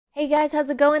Hey guys, how's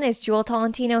it going? It's Jewel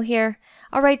Tolentino here.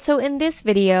 Alright, so in this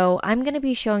video, I'm going to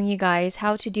be showing you guys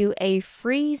how to do a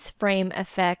freeze frame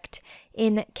effect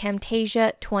in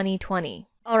Camtasia 2020.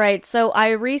 Alright, so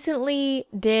I recently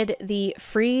did the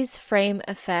freeze frame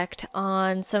effect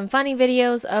on some funny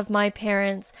videos of my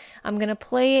parents. I'm going to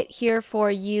play it here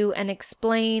for you and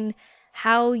explain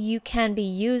how you can be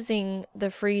using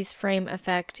the freeze frame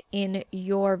effect in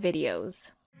your videos.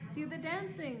 Do the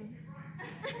dancing.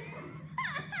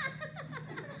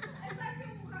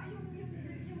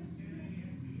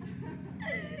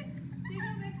 Take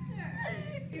a picture.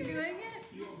 You're doing it?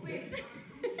 Wait.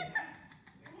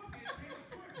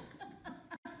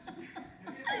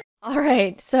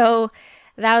 Alright, so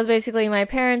that was basically my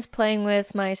parents playing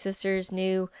with my sister's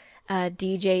new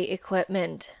DJ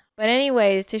equipment. But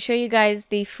anyways, to show you guys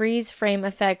the freeze frame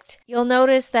effect, you'll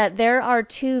notice that there are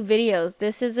two videos.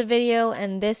 This is a video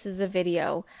and this is a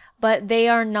video, but they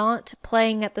are not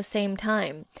playing at the same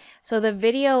time. So the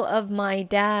video of my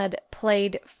dad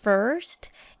played first,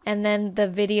 and then the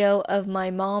video of my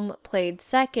mom played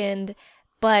second,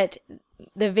 but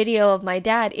the video of my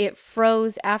dad, it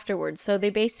froze afterwards. So they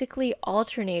basically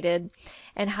alternated,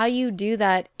 and how you do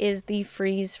that is the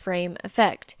freeze frame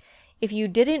effect. If you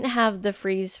didn't have the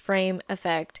freeze frame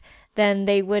effect, then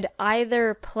they would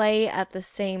either play at the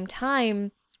same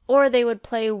time or they would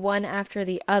play one after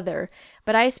the other.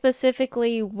 But I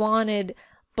specifically wanted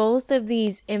both of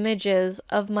these images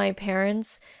of my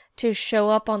parents to show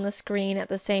up on the screen at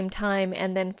the same time,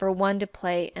 and then for one to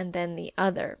play and then the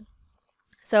other.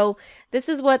 So this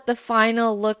is what the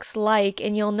final looks like,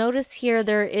 and you'll notice here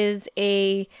there is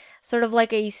a sort of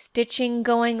like a stitching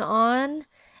going on,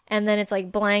 and then it's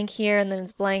like blank here and then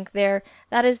it's blank there.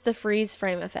 That is the freeze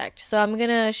frame effect. So I'm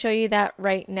gonna show you that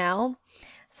right now.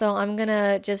 So I'm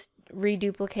gonna just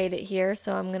reduplicate it here.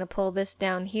 So I'm gonna pull this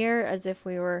down here as if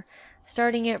we were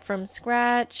starting it from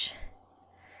scratch,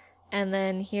 and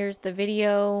then here's the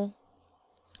video.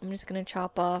 I'm just gonna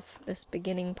chop off this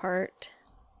beginning part.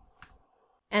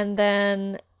 And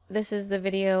then this is the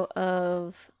video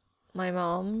of my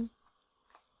mom.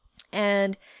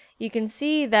 And you can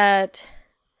see that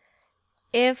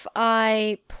if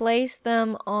I place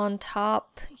them on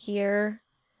top here,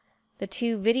 the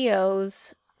two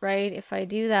videos, right? If I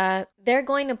do that, they're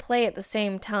going to play at the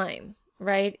same time,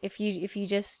 right? If you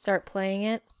just start playing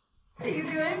it. Are you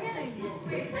doing it?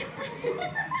 Wait.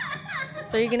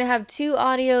 So you're gonna have two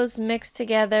audios mixed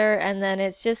together, and then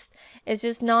it's just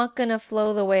not gonna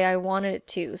flow the way I wanted it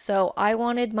to. So I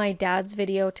wanted my dad's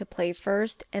video to play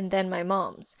first and then my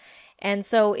mom's. And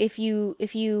so if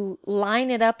you line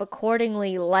it up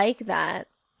accordingly like that,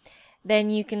 then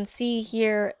you can see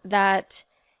here that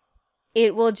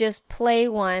it will just play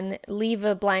one, leave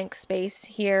a blank space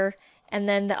here, and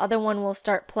then the other one will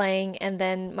start playing, and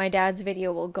then my dad's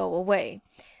video will go away.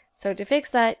 So to fix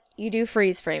that, you do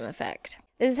freeze frame effect.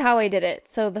 This is how I did it.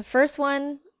 So the first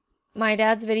one, my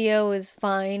dad's video is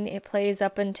fine. It plays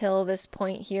up until this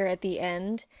point here at the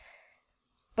end.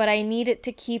 But I need it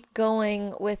to keep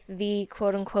going with the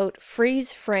quote-unquote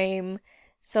freeze frame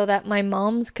so that my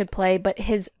mom's could play, but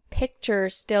his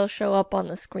pictures still show up on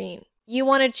the screen. You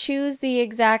want to choose the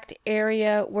exact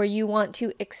area where you want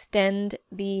to extend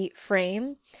the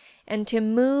frame. And to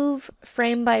move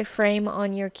frame by frame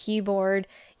on your keyboard,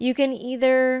 you can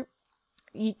either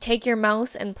take your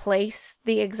mouse and place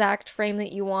the exact frame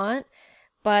that you want,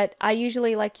 but I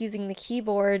usually like using the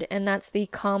keyboard, and that's the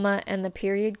comma and the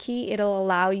period key. It'll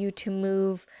allow you to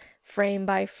move frame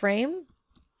by frame.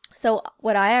 So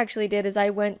what I actually did is I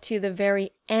went to the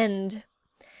very end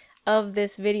of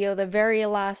this video, the very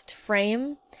last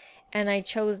frame, and I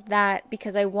chose that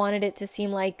because I wanted it to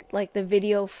seem like the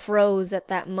video froze at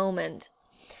that moment.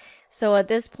 So at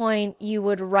this point, you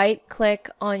would right click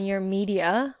on your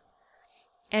media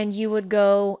and you would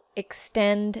go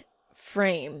extend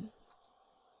frame.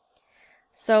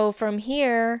 So from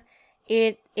here,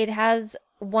 it has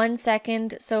 1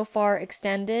 second so far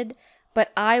extended,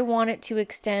 but I want it to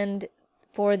extend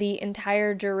for the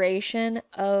entire duration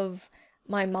of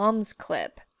my mom's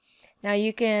clip. Now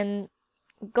you can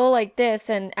go like this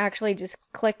and actually just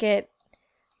click it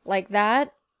like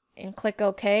that and click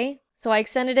OK. So I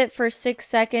extended it for 6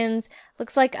 seconds.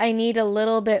 Looks like I need a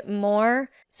little bit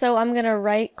more. So I'm gonna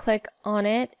right click on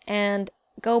it and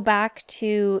go back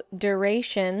to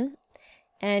duration.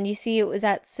 And you see it was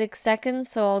at 6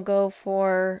 seconds, so I'll go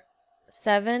for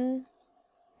 7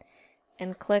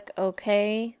 and click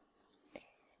OK.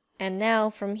 And now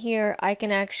from here I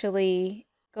can actually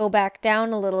go back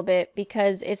down a little bit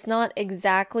because it's not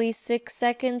exactly 6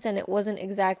 seconds and it wasn't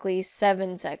exactly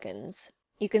 7 seconds.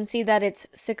 you can see that it's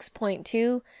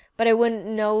 6.2, but I wouldn't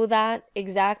know that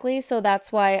exactly, so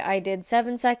that's why I did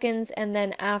 7 seconds, and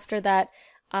then after that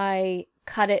I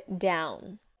cut it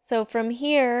down. So from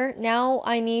here, now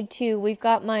I need to, we've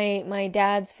got my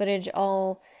dad's footage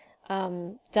all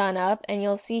done up, and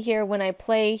you'll see here when I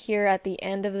play here at the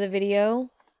end of the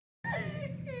video,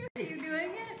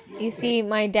 you see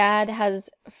my dad has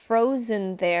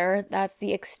frozen there. That's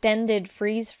the extended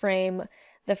freeze frame,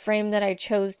 the frame that I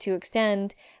chose to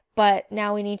extend, but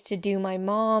now we need to do my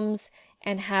mom's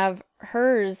and have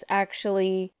hers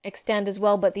actually extend as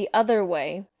well, but the other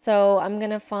way. So I'm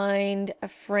gonna find a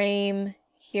frame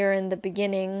here in the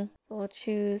beginning. So we'll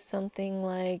choose something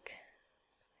like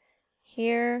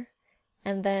here,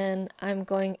 and then I'm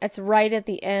going, it's right at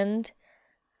the end.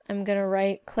 I'm gonna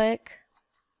right click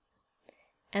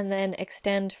and then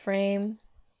extend frame,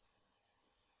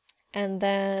 and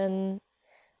then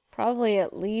probably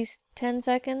at least 10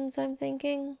 seconds, I'm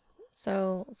thinking.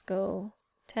 So let's go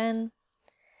 10,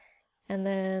 and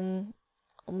then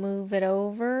I'll move it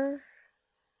over.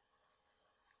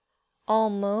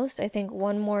 Almost, I think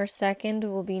 1 more second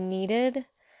will be needed.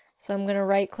 So I'm gonna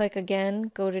right click again,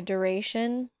 go to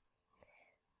duration,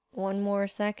 1 more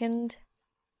second,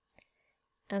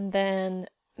 and then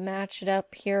match it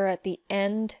up here at the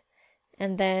end.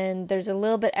 And then there's a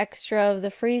little bit extra of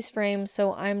the freeze frame,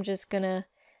 so I'm just gonna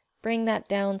bring that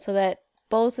down so that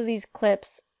both of these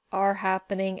clips are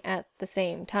happening at the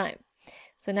same time.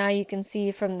 So now you can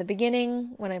see from the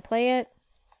beginning when I play it.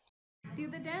 Do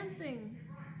the dancing.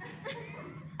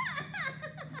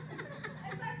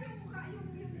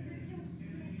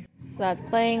 So that's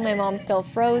playing, my mom's still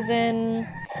frozen,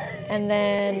 and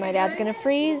then my dad's gonna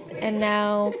freeze, and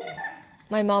now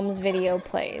my mom's video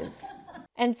plays.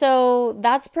 And so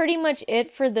that's pretty much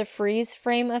it for the freeze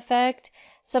frame effect.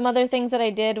 Some other things that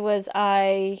I did was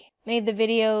I made the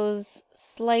videos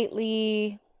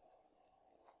slightly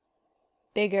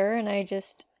bigger, and I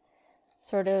just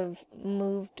sort of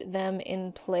moved them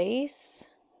in place.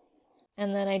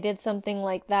 And then I did something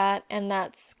like that, and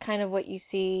that's kind of what you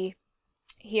see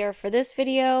here for this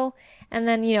video. And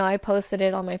then, you know, I posted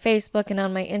it on my Facebook and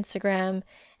on my Instagram,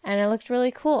 and it looked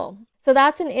really cool. So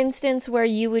that's an instance where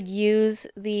you would use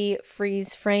the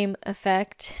freeze frame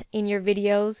effect in your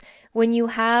videos when you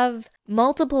have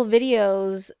multiple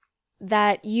videos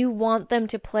that you want them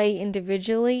to play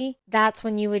individually. That's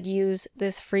when you would use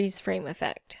this freeze frame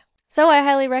effect. So I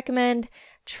highly recommend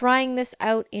trying this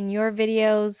out in your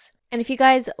videos. And if you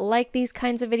guys like these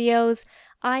kinds of videos,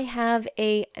 I have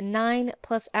a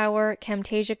 9+ hour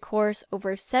Camtasia course,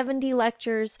 over 70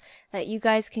 lectures that you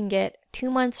guys can get 2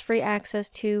 months free access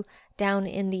to down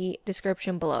in the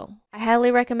description below. I highly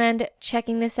recommend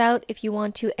checking this out if you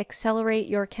want to accelerate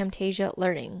your Camtasia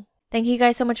learning. Thank you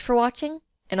guys so much for watching,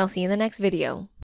 and I'll see you in the next video.